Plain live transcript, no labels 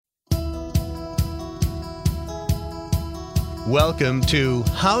Welcome to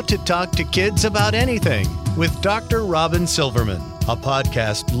How to Talk to Kids About Anything with Dr. Robin Silverman, a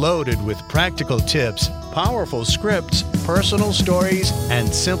podcast loaded with practical tips, powerful scripts, personal stories, and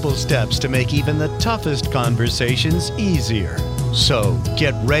simple steps to make even the toughest conversations easier. So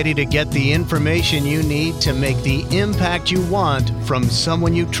get ready to get the information you need to make the impact you want from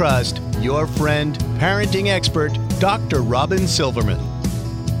someone you trust, your friend, parenting expert, Dr. Robin Silverman.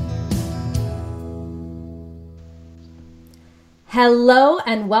 Hello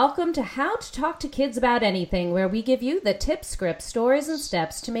and welcome to How to Talk to Kids About Anything, where we give you the tips, scripts, stories, and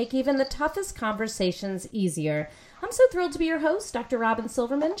steps to make even the toughest conversations easier. I'm so thrilled to be your host, Dr. Robin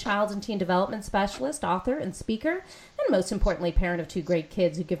Silverman, child and teen development specialist, author, and speaker, and most importantly, parent of two great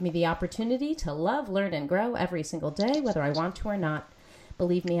kids who give me the opportunity to love, learn, and grow every single day, whether I want to or not.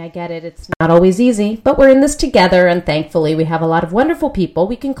 Believe me, I get it. It's not always easy, but we're in this together, and thankfully we have a lot of wonderful people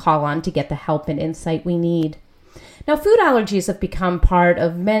we can call on to get the help and insight we need. Now, food allergies have become part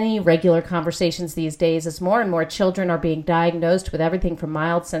of many regular conversations these days as more and more children are being diagnosed with everything from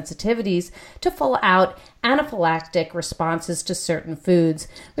mild sensitivities to full-out anaphylactic responses to certain foods.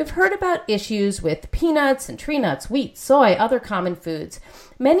 We've heard about issues with peanuts and tree nuts, wheat, soy, other common foods.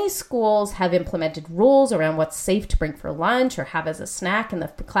 Many schools have implemented rules around what's safe to bring for lunch or have as a snack in the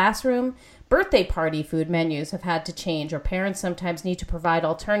classroom. Birthday party food menus have had to change, or parents sometimes need to provide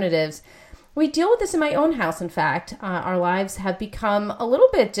alternatives. We deal with this in my own house, in fact. Our lives have become a little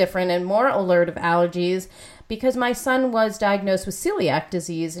bit different and more alert of allergies because my son was diagnosed with celiac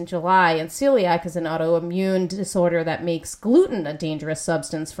disease in July, and celiac is an autoimmune disorder that makes gluten a dangerous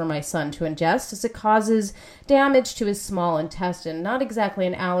substance for my son to ingest as it causes damage to his small intestine. Not exactly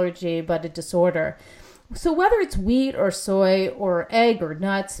an allergy, but a disorder. So whether it's wheat or soy or egg or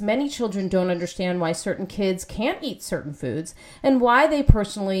nuts, many children don't understand why certain kids can't eat certain foods and why they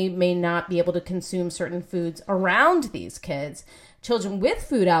personally may not be able to consume certain foods around these kids. Children with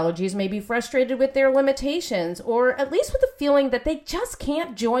food allergies may be frustrated with their limitations, or at least with the feeling that they just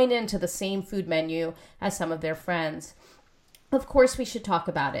can't join into the same food menu as some of their friends. Of course, we should talk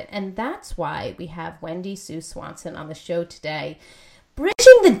about it, and that's why we have Wendy Sue Swanson on the show today.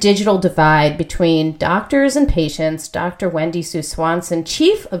 Bridging the digital divide between doctors and patients, Dr. Wendy Sue Swanson,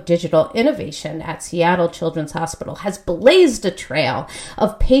 Chief of Digital Innovation at Seattle Children's Hospital, has blazed a trail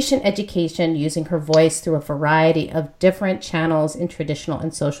of patient education using her voice through a variety of different channels in traditional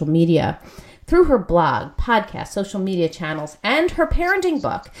and social media. Through her blog, podcast, social media channels, and her parenting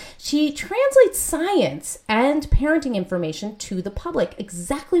book, she translates science and parenting information to the public,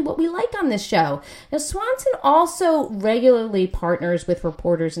 exactly what we like on this show. Now, Swanson also regularly partners with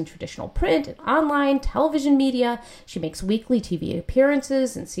reporters in traditional print and online television media. She makes weekly TV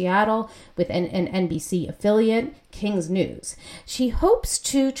appearances in Seattle with an NBC affiliate, King's News. She hopes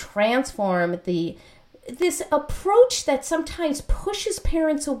to transform this approach that sometimes pushes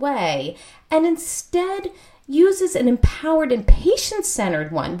parents away and instead uses an empowered and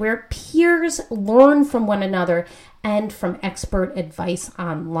patient-centered one where peers learn from one another and from expert advice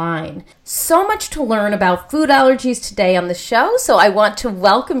online. So much to learn about food allergies today on the show, so I want to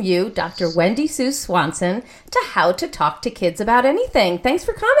welcome you, Dr. Wendy Sue Swanson, to How to Talk to Kids About Anything. Thanks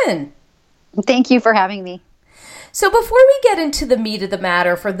for coming. Thank you for having me. So before we get into the meat of the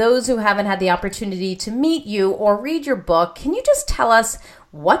matter, for those who haven't had the opportunity to meet you or read your book, can you just tell us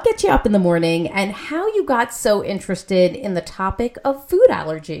what gets you up in the morning and how you got so interested in the topic of food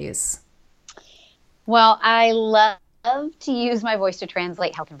allergies? Well, I love to use my voice to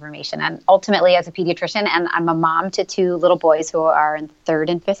translate health information. And ultimately, as a pediatrician, and I'm a mom to two little boys who are in 3rd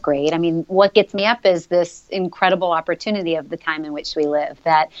and 5th grade, I mean, what gets me up is this incredible opportunity of the time in which we live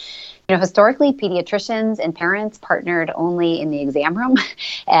that, historically, pediatricians and parents partnered only in the exam room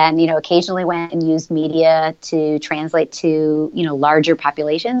and, occasionally went and used media to translate to, larger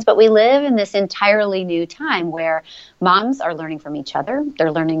populations. But we live in this entirely new time where moms are learning from each other.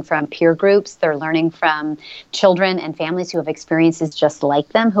 They're learning from peer groups. They're learning from children and families who have experiences just like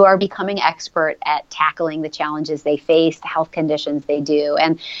them, who are becoming expert at tackling the challenges they face, the health conditions they do.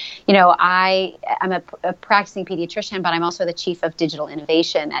 And, I'm a practicing pediatrician, but I'm also the Chief of Digital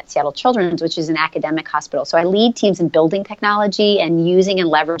Innovation at Seattle Children's, which is an academic hospital. So I lead teams in building technology and using and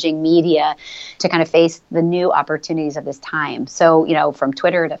leveraging media to kind of face the new opportunities of this time. So, from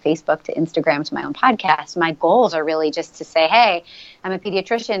Twitter to Facebook to Instagram to my own podcast, my goals are really just to say, hey, I'm a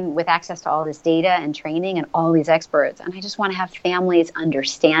pediatrician with access to all this data and training and all these experts. And I just want to have families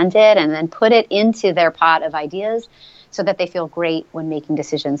understand it and then put it into their pot of ideas so that they feel great when making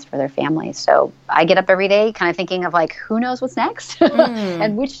decisions for their families. So I get up every day kind of thinking of like, who knows what's next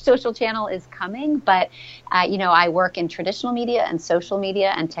and which social channel is coming. But, I work in traditional media and social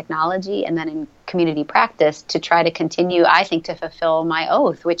media and technology, and then in community practice to try to continue, I think, to fulfill my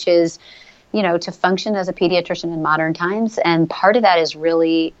oath, which is, to function as a pediatrician in modern times. And part of that is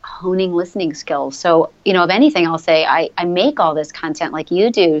really honing listening skills. So, if anything, I'll say I make all this content like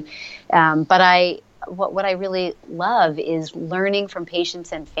you do, but what I really love is learning from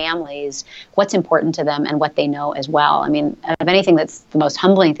patients and families what's important to them and what they know as well. I mean, of anything, that's the most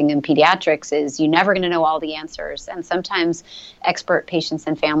humbling thing in pediatrics is you're never going to know all the answers. And sometimes expert patients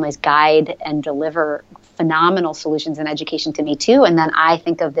and families guide and deliver phenomenal solutions and education to me too. And then I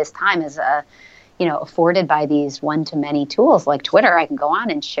think of this time as afforded by these one-to-many tools like Twitter. I can go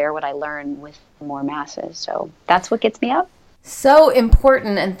on and share what I learn with more masses. So that's what gets me up. So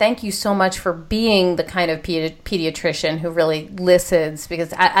important, and thank you so much for being the kind of pediatrician who really listens,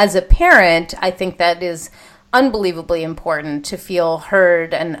 because as a parent, I think that is unbelievably important to feel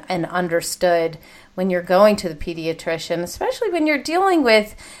heard and understood when you're going to the pediatrician, especially when you're dealing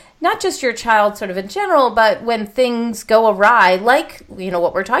with not just your child sort of in general, but when things go awry, like,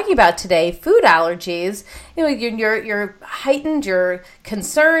 what we're talking about today, food allergies, you're heightened, you're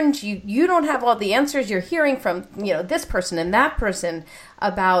concerned, you don't have all the answers, you're hearing from, this person and that person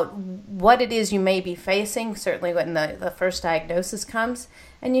about what it is you may be facing, certainly when the first diagnosis comes,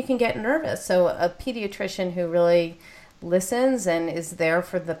 and you can get nervous. So a pediatrician who really listens and is there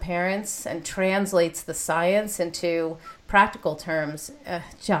for the parents and translates the science into practical terms,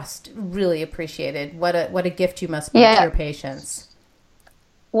 just really appreciated. What a gift you must be to your patients.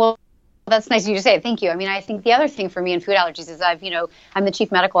 Well, that's nice of you to say. Thank you. I mean, I think the other thing for me in food allergies is I'm the chief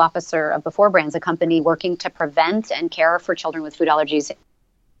medical officer of Before Brands, a company working to prevent and care for children with food allergies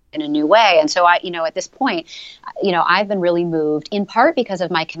in a new way. And so at this point, I've been really moved, in part because of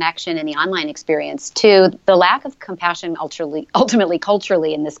my connection in the online experience, to the lack of compassion ultimately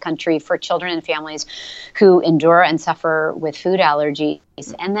culturally in this country for children and families who endure and suffer with food allergies.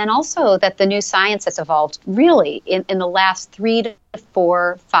 And then also that the new science has evolved really in the last 3 to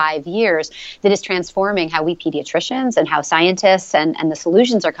 4, 5 years that is transforming how we pediatricians and how scientists and the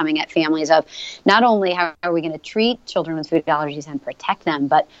solutions are coming at families of not only how are we going to treat children with food allergies and protect them,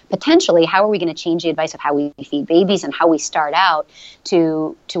 but potentially how are we going to change the advice of how we feed babies and how we start out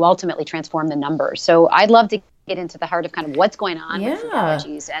to ultimately transform the numbers. So I'd love to get into the heart of kind of what's going on with food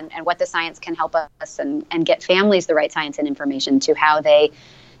allergies and what the science can help us and get families the right science and information to how they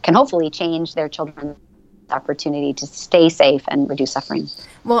can hopefully change their children's opportunity to stay safe and reduce suffering.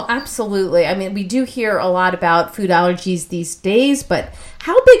 Well, absolutely. I mean, we do hear a lot about food allergies these days, but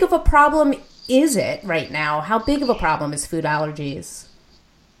how big of a problem is it right now? How big of a problem is food allergies?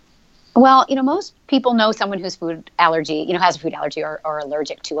 Well, most people know someone who's food allergy, has a food allergy or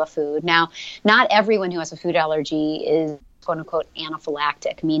allergic to a food. Now, not everyone who has a food allergy is quote unquote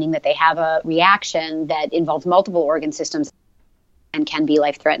anaphylactic, meaning that they have a reaction that involves multiple organ systems and can be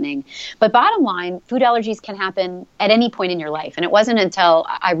life-threatening. But bottom line, food allergies can happen at any point in your life. And it wasn't until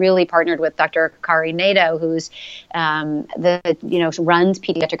I really partnered with Dr. Kari Nadeau, who's runs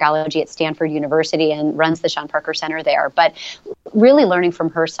pediatric allergy at Stanford University and runs the Sean Parker Center there. But really learning from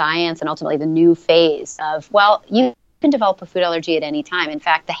her science and ultimately the new phase of, you can develop a food allergy at any time. In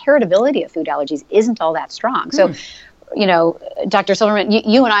fact, the heritability of food allergies isn't all that strong. So, Dr. Silverman,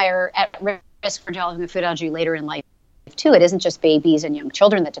 you and I are at risk for developing a food allergy later in life too. It isn't just babies and young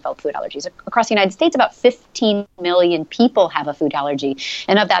children that develop food allergies. Across the United States, about 15 million people have a food allergy.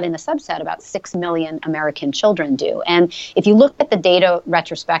 And of that, in the subset, about 6 million American children do. And if you look at the data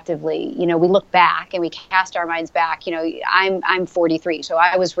retrospectively, we look back and we cast our minds back. I'm 43, so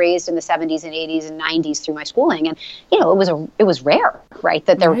I was raised in the 70s and 80s and 90s through my schooling. And, it was rare, right,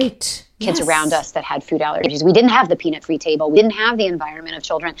 that there were kids around us that had food allergies. We didn't have the peanut-free table. We didn't have the environment of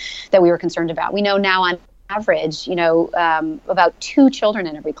children that we were concerned about. We know now on average, about 2 children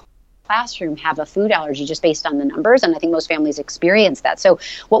in every classroom have a food allergy just based on the numbers. And I think most families experience that. So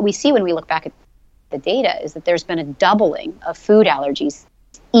what we see when we look back at the data is that there's been a doubling of food allergies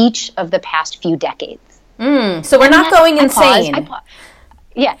each of the past few decades. So we're not going insane.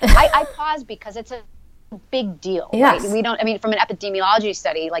 I pause because it's a big deal. Yes. Right? From an epidemiology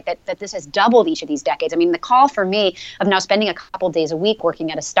study, like that this has doubled each of these decades. The call for me of now spending a couple days a week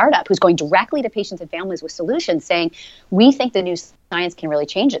working at a startup who's going directly to patients and families with solutions saying, we think the new science can really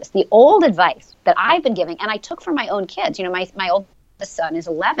change this. The old advice that I've been giving, and I took from my own kids, my oldest son is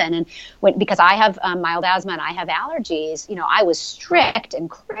 11, and because I have mild asthma and I have allergies, I was strict and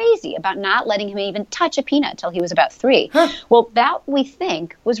crazy about not letting him even touch a peanut till he was about 3. Well, that we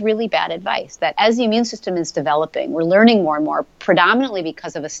think was really bad advice. That as the immune system is developing, we're learning more and more, predominantly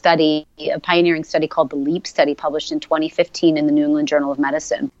because of a pioneering study called the LEAP study, published in 2015 in the New England Journal of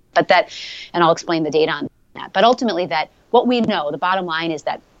Medicine. And I'll explain the data on that. But ultimately, that what we know, the bottom line is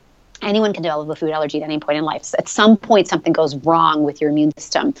that anyone can develop a food allergy at any point in life. At some point, something goes wrong with your immune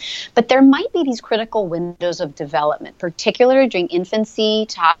system. But there might be these critical windows of development, particularly during infancy,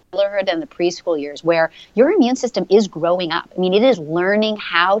 toddlerhood, and the preschool years, where your immune system is growing up. I mean, it is learning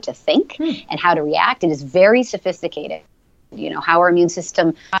how to think and how to react. It is very sophisticated. How our immune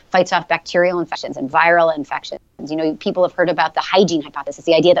system fights off bacterial infections and viral infections. People have heard about the hygiene hypothesis,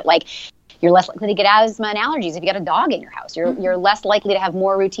 the idea that you're less likely to get asthma and allergies if you got a dog in your house. You're less likely to have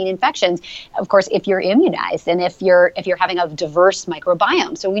more routine infections, of course, if you're immunized and if you're having a diverse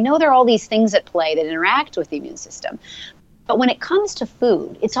microbiome. So we know there are all these things at play that interact with the immune system. But when it comes to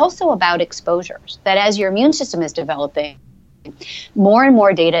food, it's also about exposures. That as your immune system is developing, more and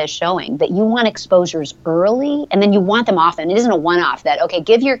more data is showing that you want exposures early, and then you want them often. It isn't a one-off that, okay,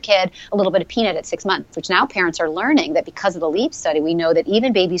 give your kid a little bit of peanut at 6 months, which now parents are learning that because of the LEAP study, we know that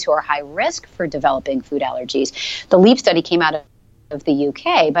even babies who are high risk for developing food allergies, the LEAP study came out of the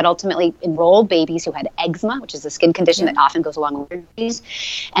UK, but ultimately enrolled babies who had eczema, which is a skin condition that often goes along with allergies,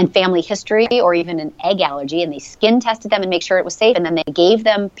 and family history or even an egg allergy, and they skin tested them and make sure it was safe, and then they gave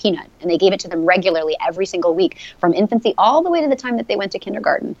them peanut, and they gave it to them regularly every single week from infancy all the way to the time that they went to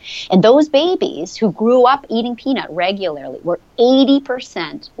kindergarten. And those babies who grew up eating peanut regularly were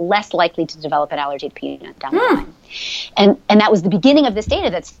 80% less likely to develop an allergy to peanut down the line. And that was the beginning of this data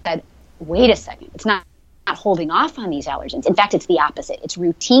that said, wait a second, it's not holding off on these allergens. In fact, it's the opposite. It's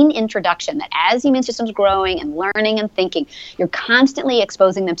routine introduction that as the immune system's growing and learning and thinking, you're constantly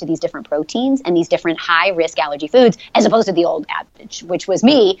exposing them to these different proteins and these different high-risk allergy foods, as opposed to the old adage, which was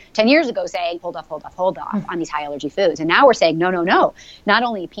me 10 years ago saying, hold off on these high allergy foods. And now we're saying, no, not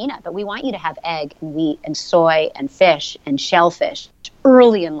only peanut, but we want you to have egg and wheat and soy and fish and shellfish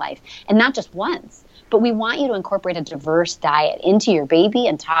early in life, and not just once. But we want you to incorporate a diverse diet into your baby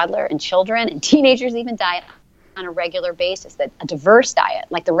and toddler and children and teenagers even diet on a regular basis, that a diverse diet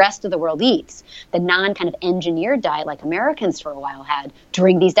like the rest of the world eats, the non kind of engineered diet like Americans for a while had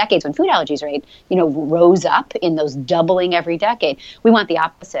during these decades when food allergies rate, rose up in those doubling every decade. We want the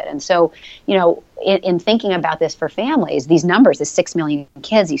opposite. And so, in thinking about this for families, these numbers, the 6 million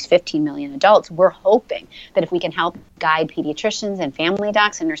kids, these 15 million adults, we're hoping that if we can help guide pediatricians and family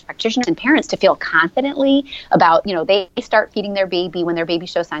docs and nurse practitioners and parents to feel confidently about, they start feeding their baby when their baby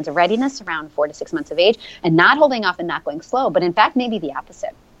shows signs of readiness around 4 to 6 months of age, and not holding off and not going slow, but in fact, maybe the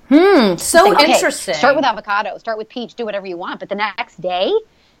opposite. Interesting. Start with avocado, start with peach, do whatever you want, but the next day,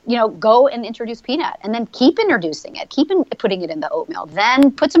 go and introduce peanut, and then keep introducing it, putting it in the oatmeal,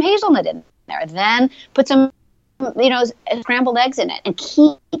 then put some hazelnut in there, then put some scrambled eggs in it, and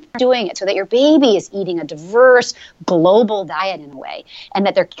keep doing it so that your baby is eating a diverse global diet in a way, and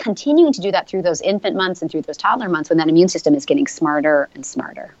that they're continuing to do that through those infant months and through those toddler months when that immune system is getting smarter and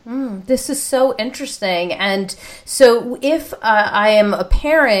smarter. This is so interesting. And so if I am a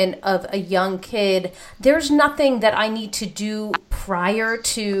parent of a young kid, there's nothing that I need to do prior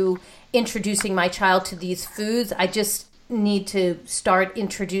to introducing my child to these foods. I just need to start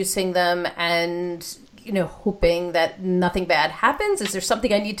introducing them and hoping that nothing bad happens? Is there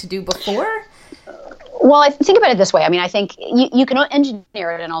something I need to do before? Well, I think about it this way. I mean, I think you can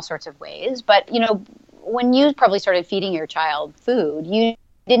engineer it in all sorts of ways, but, when you probably started feeding your child food, you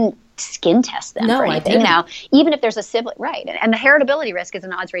didn't skin test them for anything. Now, even if there's a sibling, right, and the heritability risk is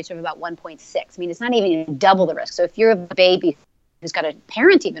an odds ratio of about 1.6. I mean, it's not even double the risk. So if you're a baby who's got a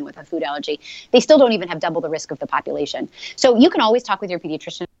parent even with a food allergy, they still don't even have double the risk of the population. So you can always talk with your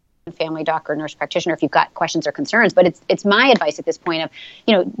pediatrician, family doc, or nurse practitioner if you've got questions or concerns, but it's my advice at this point of,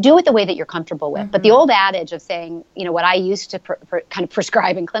 do it the way that you're comfortable with. But the old adage of saying, what I used to kind of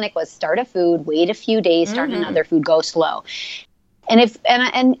prescribe in clinic was start a food, wait a few days, start another food, go slow. And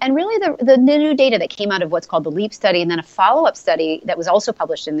really the new data that came out of what's called the LEAP study, and then a follow-up study that was also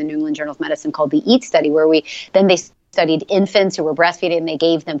published in the New England Journal of Medicine called the EAT study, where they studied infants who were breastfeeding, and they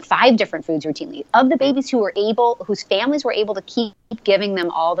gave them 5 different foods routinely. Of the babies whose families were able to keep giving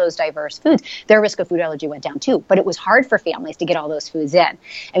them all those diverse foods, their risk of food allergy went down too. But it was hard for families to get all those foods in.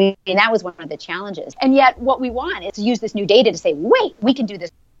 I mean, that was one of the challenges. And yet what we want is to use this new data to say, wait, we can do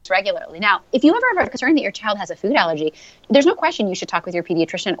this regularly. Now, if you ever have a concern that your child has a food allergy, there's no question you should talk with your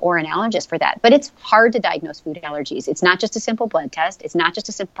pediatrician or an allergist for that. But it's hard to diagnose food allergies. It's not just a simple blood test. It's not just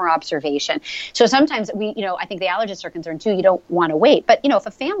a simple observation. So sometimes I think the allergists are concerned too. You don't want to wait. But, if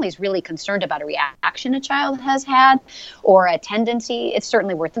a family is really concerned about a reaction a child has had or a tendency, it's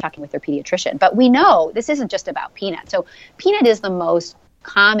certainly worth talking with their pediatrician. But we know this isn't just about peanut. So peanut is the most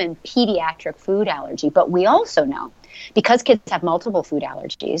common pediatric food allergy, but we also know because kids have multiple food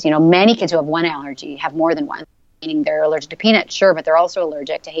allergies, many kids who have one allergy have more than one, meaning they're allergic to peanuts, sure, but they're also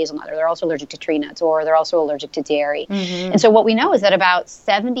allergic to hazelnut, or they're also allergic to tree nuts, or they're also allergic to dairy. Mm-hmm. And so what we know is that about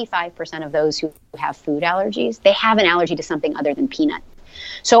 75% of those who have food allergies, they have an allergy to something other than peanut.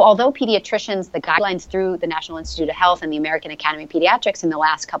 So although pediatricians, the guidelines through the National Institute of Health and the American Academy of Pediatrics in the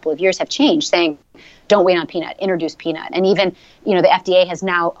last couple of years have changed, saying, don't wait on peanut, introduce peanut. And even, the FDA has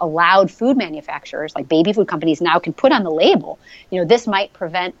now allowed food manufacturers, like baby food companies now can put on the label, this might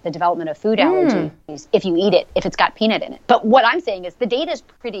prevent the development of food allergies if you eat it, if it's got peanut in it. But what I'm saying is the data is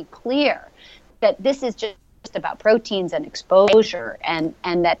pretty clear that this is just about proteins and exposure, and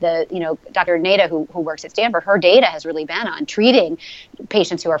that Dr. Neda, who works at Stanford, her data has really been on treating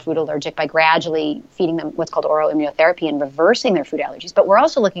patients who are food allergic by gradually feeding them what's called oral immunotherapy and reversing their food allergies. But we're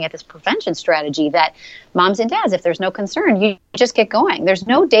also looking at this prevention strategy that moms and dads, if there's no concern, you just get going. There's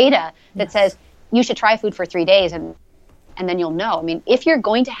no data that says you should try food for 3 days and then you'll know. I mean, if you're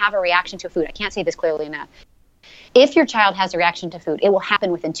going to have a reaction to food, I can't say this clearly enough. If your child has a reaction to food, it will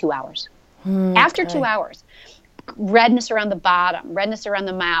happen within 2 hours. After 2 hours, redness around the bottom, redness around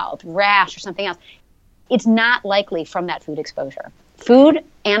the mouth, rash or something else, it's not likely from that food exposure. Food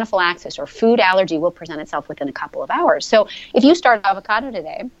anaphylaxis or food allergy will present itself within a couple of hours. So if you start avocado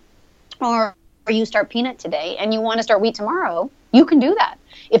today or you start peanut today and you want to start wheat tomorrow, you can do that.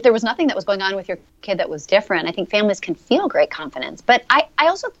 If there was nothing that was going on with your kid that was different, I think families can feel great confidence. But I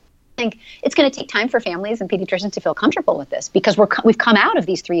also think it's going to take time for families and pediatricians to feel comfortable with this because we've come out of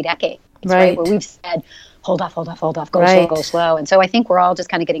these 3 decades, right? Where we've said, hold off, go slow. And so I think we're all just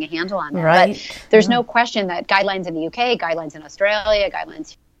kind of getting a handle on that. Right. But there's no question that guidelines in the UK, guidelines in Australia,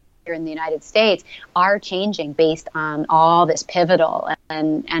 guidelines here in the United States are changing based on all this pivotal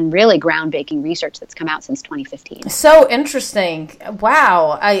and really groundbreaking research that's come out since 2015. So interesting.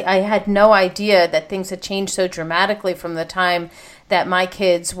 Wow. I had no idea that things had changed so dramatically from the time that my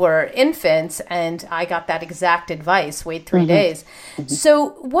kids were infants, and I got that exact advice, wait 3 days. Mm-hmm. So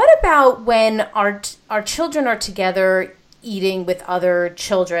what about when our children are together eating with other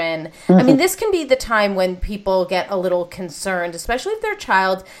children? Mm-hmm. I mean, this can be the time when people get a little concerned, especially if their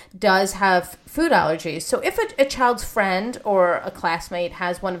child does have food allergies. So if a child's friend or a classmate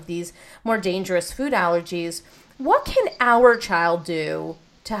has one of these more dangerous food allergies, what can our child do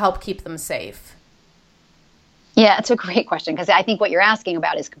to help keep them safe? Yeah, it's a great question because I think what you're asking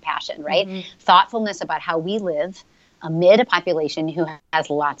about is compassion, right? Mm-hmm. Thoughtfulness about how we live amid a population who has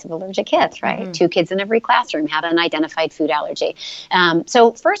lots of allergic kids, right? Mm-hmm. 2 kids in every classroom have an identified food allergy.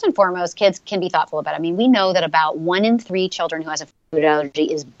 So first and foremost, kids can be thoughtful about it. I mean, we know that about 1 in 3 children who has a food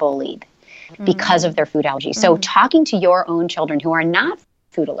allergy is bullied because of their food allergy. So talking to your own children who are not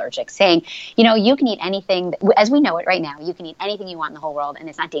food allergic, saying, you can eat anything, as we know it right now, you can eat anything you want in the whole world and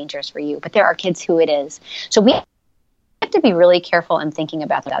it's not dangerous for you, but there are kids who it is. So we have to be really careful in thinking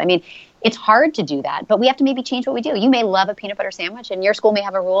about that. I mean, it's hard to do that, but we have to maybe change what we do. You may love a peanut butter sandwich and your school may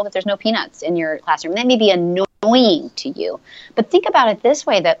have a rule that there's no peanuts in your classroom. That may be annoying to you, but think about it this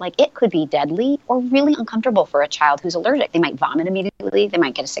way, that it could be deadly or really uncomfortable for a child who's allergic. They might vomit immediately. They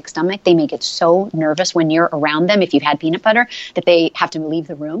might get a sick stomach. They may get so nervous when you're around them, if you've had peanut butter, that they have to leave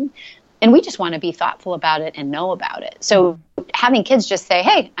the room. And we just want to be thoughtful about it and know about it. So having kids just say,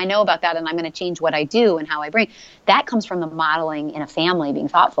 hey, I know about that and I'm going to change what I do and how I bring, that comes from the modeling in a family, being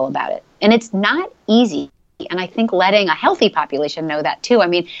thoughtful about it. And it's not easy. And I think letting a healthy population know that too. I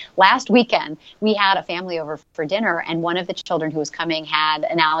mean, last weekend, we had a family over for dinner and one of the children who was coming had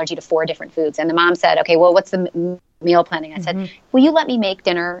an allergy to 4 different foods. And the mom said, okay, well, what's the meal planning? I said, will you let me make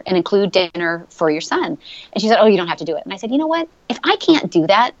dinner and include dinner for your son? And she said, oh, you don't have to do it. And I said, you know what? If I can't do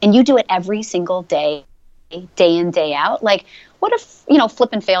that and you do it every single day, day in, day out, what a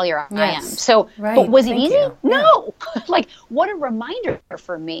flippin' failure I am. So, but was it easy? No. What a reminder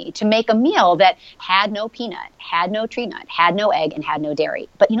for me to make a meal that had no peanut, had no tree nut, had no egg, and had no dairy.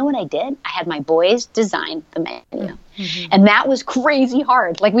 But you know what I did? I had my boys design the menu. And that was crazy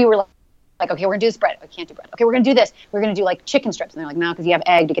hard. We were okay, we're going to do this bread. I can't do bread. Okay, we're going to do this. We're going to do chicken strips. And they're like, no, because you have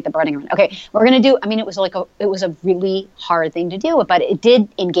egg to get the breading around. Okay, we're going to do, it was a really hard thing to do, but it did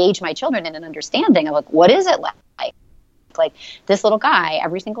engage my children in an understanding of what is it like like this little guy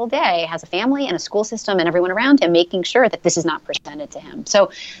every single day has a family and a school system and everyone around him making sure that this is not presented to him.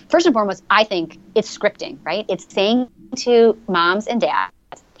 So first and foremost, I think it's scripting, right? It's saying to moms and dads,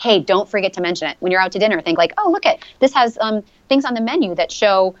 hey, don't forget to mention it. When you're out to dinner, think like, oh, look at this has things on the menu that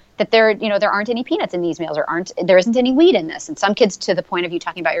show that there aren't any peanuts in these meals, or there isn't any wheat in this. And some kids, to the point of you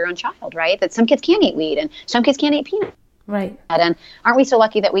talking about your own child, right? That some kids can't eat wheat and some kids can't eat peanuts. Right. And aren't we so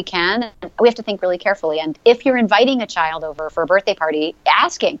lucky that we can? We have to think really carefully. And if you're inviting a child over for a birthday party,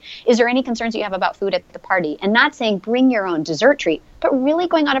 asking, is there any concerns you have about food at the party? And not saying bring your own dessert treat, but really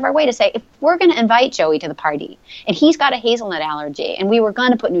going out of our way to say, if we're going to invite Joey to the party and he's got a hazelnut allergy and we were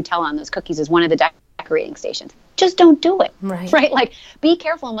going to put Nutella on those cookies as one of the decorating stations, just don't do it. Right? Like, be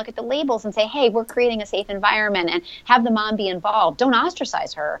careful and look at the labels and say, hey, we're creating a safe environment, and have the mom be involved. Don't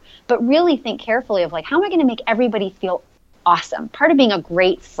ostracize her, but really think carefully of like, how am I going to make everybody feel awesome? Part of being a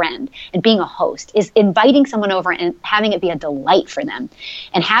great friend and being a host is inviting someone over and having it be a delight for them.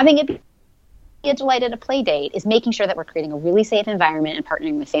 And having it be a delight at a play date is making sure that we're creating a really safe environment and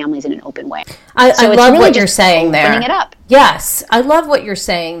partnering with families in an open way. I love what you're saying there. Opening it up. Yes, I love what you're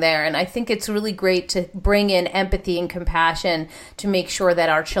saying there. And I think it's really great to bring in empathy and compassion to make sure that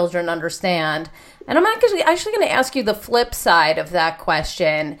our children understand. And I'm actually going to ask you the flip side of that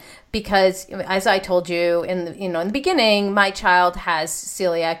question, because as I told you in the beginning, my child has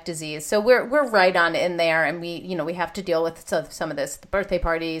celiac disease. So we're right on in there, and we have to deal with some of this. The birthday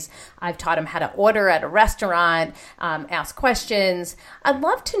parties, I've taught him how to order at a restaurant, ask questions. I'd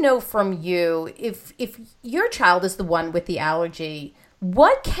love to know from you, if your child is the one with the allergy,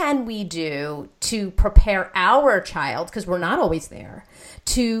 what can we do to prepare our child, because we're not always there,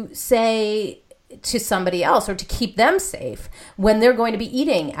 to say to somebody else or to keep them safe when they're going to be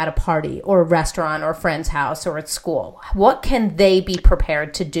eating at a party or a restaurant or a friend's house or at school? What can they be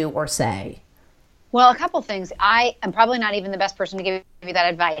prepared to do or say? Well, a couple things. I am probably not even the best person to give you that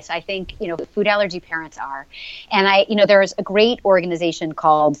advice. I think, food allergy parents are. And there's a great organization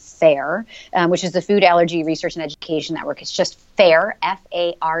called FARE, which is the Food Allergy Research and Education Network. It's just FARE,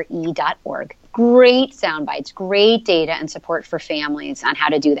 FARE.org. Great sound bites, great data and support for families on how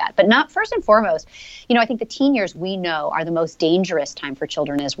to do that. But not first and foremost, I think the teen years we know are the most dangerous time for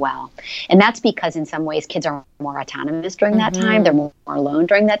children as well. And that's because in some ways kids are more autonomous during that time, they're more alone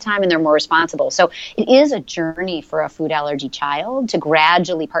during that time, and they're more responsible. So it is a journey for a food allergy child to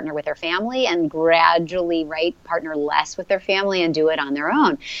gradually partner with their family and gradually, partner less with their family and do it on their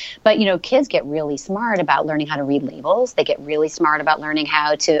own. But, kids get really smart about learning how to read labels. They get really smart about learning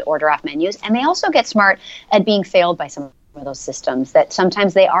how to order off menus. And they also get smart at being failed by some of those systems, that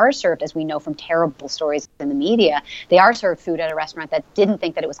sometimes they are served, as we know from terrible stories in the media, they are served food at a restaurant that didn't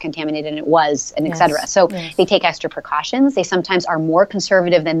think that it was contaminated and it was, and et cetera. So they take extra precautions. They sometimes are more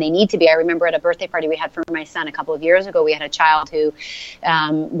conservative than they need to be. I remember at a birthday party we had for my son a couple of years ago, we had a child who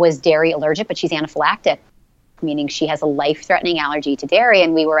was dairy allergic, but she's anaphylactic, meaning she has a life-threatening allergy to dairy.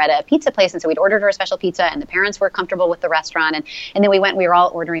 And we were at a pizza place, and so we'd ordered her a special pizza, and the parents were comfortable with the restaurant. And then we were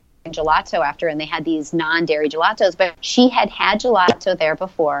all ordering gelato after, and they had these non-dairy gelatos, but she had gelato there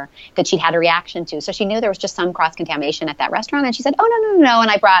before that she'd had a reaction to. So she knew there was just some cross-contamination at that restaurant, and she said, oh, no.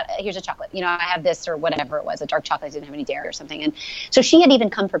 And I brought, here's a chocolate. I have this, or whatever it was, a dark chocolate, didn't have any dairy or something. And so she had even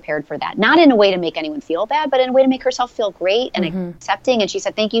come prepared for that, not in a way to make anyone feel bad, but in a way to make herself feel great and accepting. And she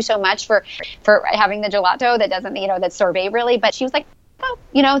said, thank you so much for having the gelato that doesn't, that's sorbet really. But she was like,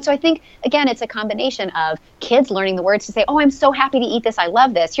 so I think, again, it's a combination of kids learning the words to say, oh, I'm so happy to eat this. I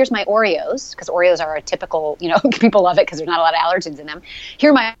love this. Here's my Oreos, because Oreos are a typical, people love it because there's not a lot of allergens in them.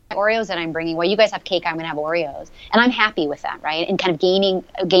 Here are my Oreos that I'm bringing. Well, you guys have cake, I'm going to have Oreos. And I'm happy with that, right? And kind of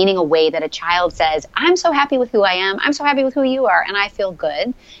gaining a way that a child says, I'm so happy with who I am. I'm so happy with who you are. And I feel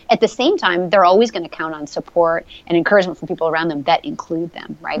good. At the same time, they're always going to count on support and encouragement from people around them that include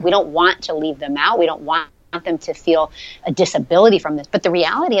them, right? We don't want to leave them out. We don't want them to feel a disability from this. But the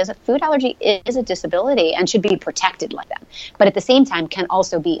reality is that food allergy is a disability and should be protected like that. But at the same time can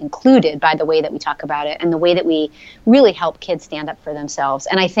also be included by the way that we talk about it and the way that we really help kids stand up for themselves.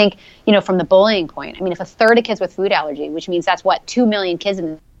 And I think, from the bullying point, if a third of kids with food allergy, which means that's 2 million kids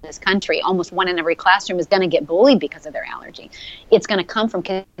in this country, almost one in every classroom is going to get bullied because of their allergy. It's going to come from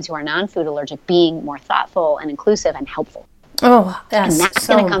kids who are non-food allergic being more thoughtful and inclusive and helpful. Oh, that's and that's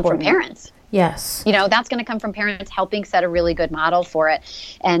so going to come important. from parents. Yes. That's going to come from parents helping set a really good model for it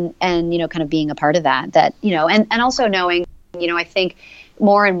and kind of being a part of that, and also knowing, I think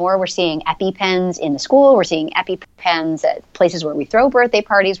more and more we're seeing EpiPens in the school. We're seeing EpiPens at places where we throw birthday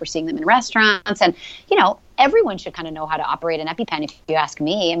parties. We're seeing them in restaurants. And, everyone should kind of know how to operate an EpiPen if you ask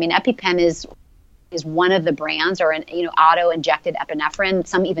me. EpiPen is is one of the brands, or an auto-injected epinephrine.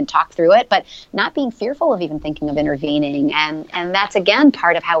 Some even talk through it, but not being fearful of even thinking of intervening. And that's, again,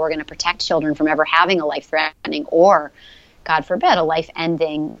 part of how we're going to protect children from ever having a life-threatening or, God forbid, a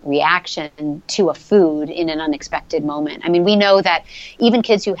life-ending reaction to a food in an unexpected moment. I mean, we know that even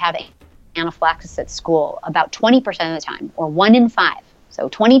kids who have anaphylaxis at school, about 20% of the time, or 1 in 5, so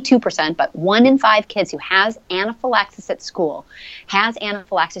 22%, but 1 in 5 kids who has anaphylaxis at school has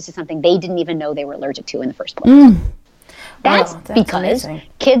anaphylaxis to something they didn't even know they were allergic to in the first place. That's because amazing.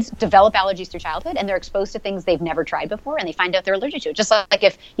 Kids develop allergies through childhood, and they're exposed to things they've never tried before, and they find out they're allergic to it. Just like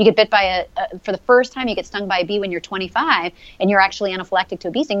if you get bit by for the first time, you get stung by a bee when you're 25, and you're actually anaphylactic to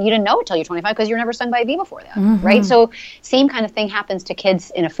a bee sting. You didn't know it until you're 25 because you were never stung by a bee before that, right? So same kind of thing happens to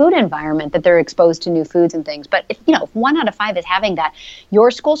kids in a food environment, that they're exposed to new foods and things. But if 1 out of 5 is having that, your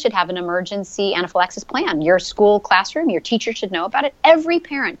school should have an emergency anaphylaxis plan. Your school classroom, your teacher should know about it. Every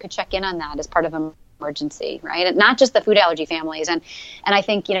parent could check in on that as part of a emergency, right? And not just the food allergy families. And I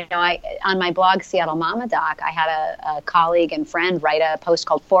think, I on my blog, Seattle Mama Doc, I had a colleague and friend write a post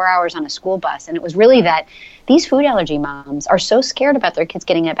called 4 Hours on a School Bus. And it was really that these food allergy moms are so scared about their kids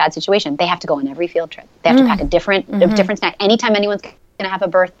getting in a bad situation. They have to go on every field trip. They have to pack a different snack. Anytime anyone's going to have a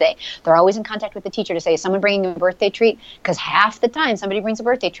birthday, they're always in contact with the teacher to say, is someone bringing a birthday treat? Because half the time somebody brings a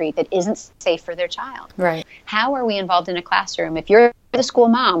birthday treat that isn't safe for their child. Right. How are we involved in a classroom? If you're the school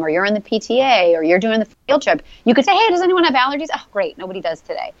mom, or you're in the PTA, or you're doing the field trip, you could say, hey, does anyone have allergies? Oh, great, nobody does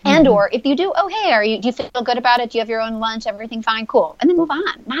today. And or if you do, oh, hey, do you feel good about it? Do you have your own lunch? Everything fine? Cool. And then move on.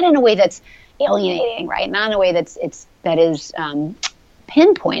 Not in a way that's alienating, right? Not in a way that is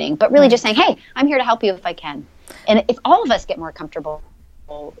pinpointing, but really just saying, hey, I'm here to help you if I can. And if all of us get more comfortable,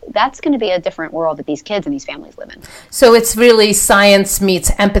 that's going to be a different world that these kids and these families live in. So it's really science meets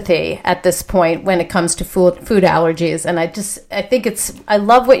empathy at this point when it comes to food allergies. And I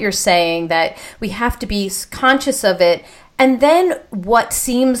love what you're saying, that we have to be conscious of it. And then what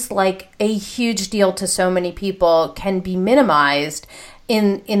seems like a huge deal to so many people can be minimized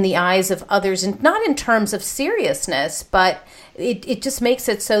in the eyes of others, and not in terms of seriousness, but it just makes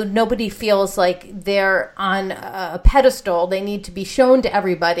it so nobody feels like they're on a pedestal. They need to be shown to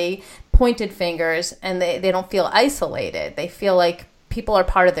everybody, pointed fingers, and they don't feel isolated. They feel like people are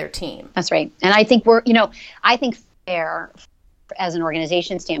part of their team. That's right. And I think I think FAIR, as an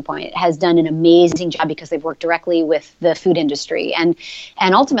organization standpoint, has done an amazing job because they've worked directly with the food industry. And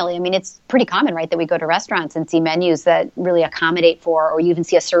ultimately, I mean, it's pretty common, right, that we go to restaurants and see menus that really accommodate for, or you even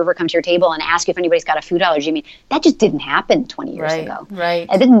see a server come to your table and ask you if anybody's got a food allergy. I mean, that just didn't happen 20 years ago. Right.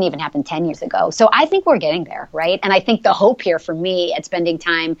 It didn't even happen 10 years ago. So I think we're getting there, right? And I think the hope here for me at spending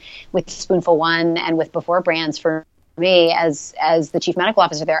time with Spoonful One and with Before Brands, for me as the chief medical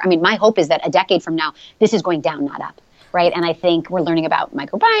officer there, I mean, my hope is that a decade from now, this is going down, not up. Right. And I think we're learning about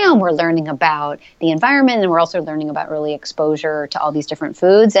microbiome, we're learning about the environment, and we're also learning about really exposure to all these different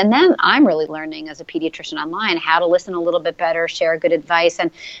foods. And then I'm really learning as a pediatrician online how to listen a little bit better, share good advice.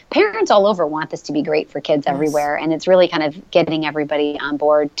 And parents all over want this to be great for kids everywhere. And it's really kind of getting everybody on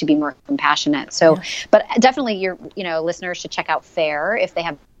board to be more compassionate. So, but definitely your listeners should check out FAIR if they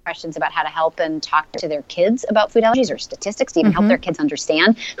have questions about how to help and talk to their kids about food allergies, or statistics to even help their kids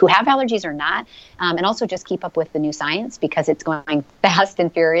understand who have allergies or not. And also just keep up with the new science, because it's going fast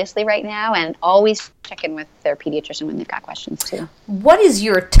and furiously right now, and always check in with their pediatrician when they've got questions too. What is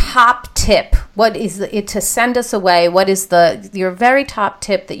your top tip? What is it to send us away? What is your very top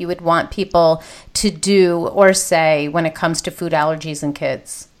tip that you would want people to do or say when it comes to food allergies in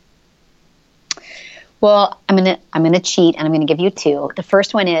kids? Well, I'm gonna cheat, and I'm gonna give you 2. The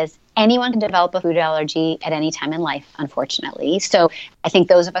first one is, anyone can develop a food allergy at any time in life, unfortunately. So I think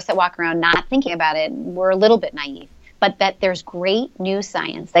those of us that walk around not thinking about it, we're a little bit naive. But that there's great new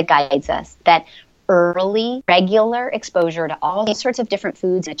science that guides us, that early, regular exposure to all these sorts of different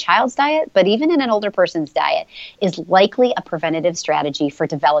foods in a child's diet, but even in an older person's diet, is likely a preventative strategy for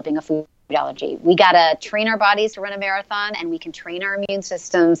developing a food allergy. We got to train our bodies to run a marathon, and we can train our immune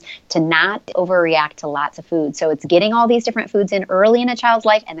systems to not overreact to lots of food. So it's getting all these different foods in early in a child's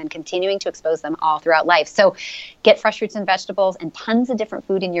life, and then continuing to expose them all throughout life. So get fresh fruits and vegetables and tons of different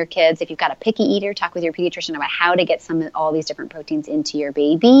food in your kids. If you've got a picky eater, talk with your pediatrician about how to get all these different proteins into your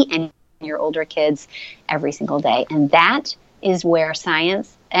baby and your older kids every single day. And that is where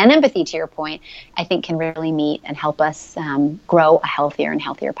science and empathy, to your point, I think can really meet and help us grow a healthier and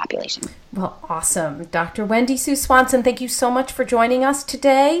healthier population. Well, awesome. Dr. Wendy Sue Swanson, thank you so much for joining us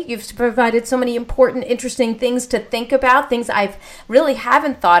today. You've provided so many important, interesting things to think about, things I really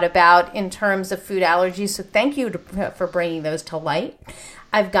haven't thought about in terms of food allergies. So thank you for bringing those to light.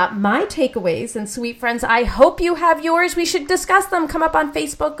 I've got my takeaways, and sweet friends, I hope you have yours. We should discuss them. Come up on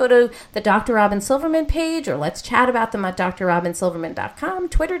Facebook, go to the Dr. Robin Silverman page, or let's chat about them at drrobinsilverman.com,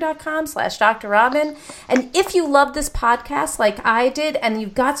 twitter.com/Dr. Robin. And if you love this podcast like I did, and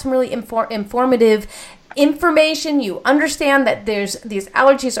you've got some really informative information, you understand that these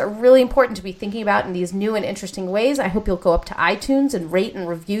allergies are really important to be thinking about in these new and interesting ways, I hope you'll go up to iTunes and rate and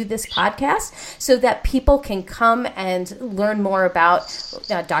review this podcast so that people can come and learn more about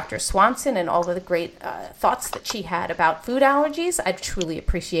Dr. Swanson and all of the great thoughts that she had about food allergies. I truly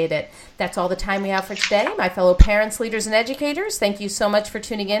appreciate it. That's all the time we have for today. My fellow parents, leaders, and educators, thank you so much for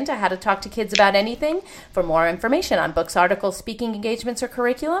tuning in to How to Talk to Kids About Anything. For more information on books, articles, speaking engagements, or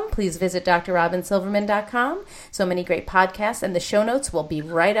curriculum, please visit drrobinsilverman.com. So many great podcasts, and the show notes will be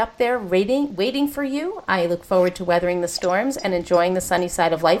right up there waiting for you. I look forward to weathering the storms and enjoying the sunny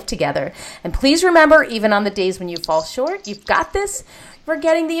side of life together. And please remember, even on the days when you fall short, you've got this. We're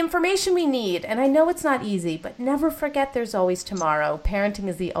getting the information we need. And I know it's not easy, but never forget there's always tomorrow. Parenting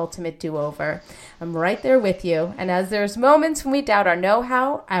is the ultimate do-over. I'm right there with you. And as there's moments when we doubt our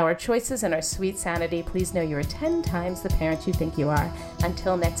know-how, our choices, and our sweet sanity, please know you're 10 times the parent you think you are.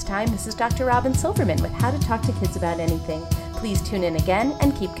 Until next time, this is Dr. Robin Silverman with How to Talk to Kids About Anything. Please tune in again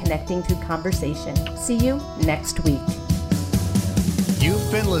and keep connecting through conversation. See you next week.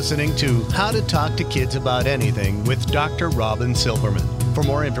 You've been listening to How to Talk to Kids About Anything with Dr. Robin Silverman. For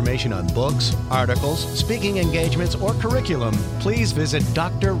more information on books, articles, speaking engagements, or curriculum, please visit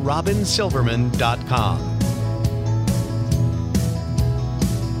drrobinsilverman.com.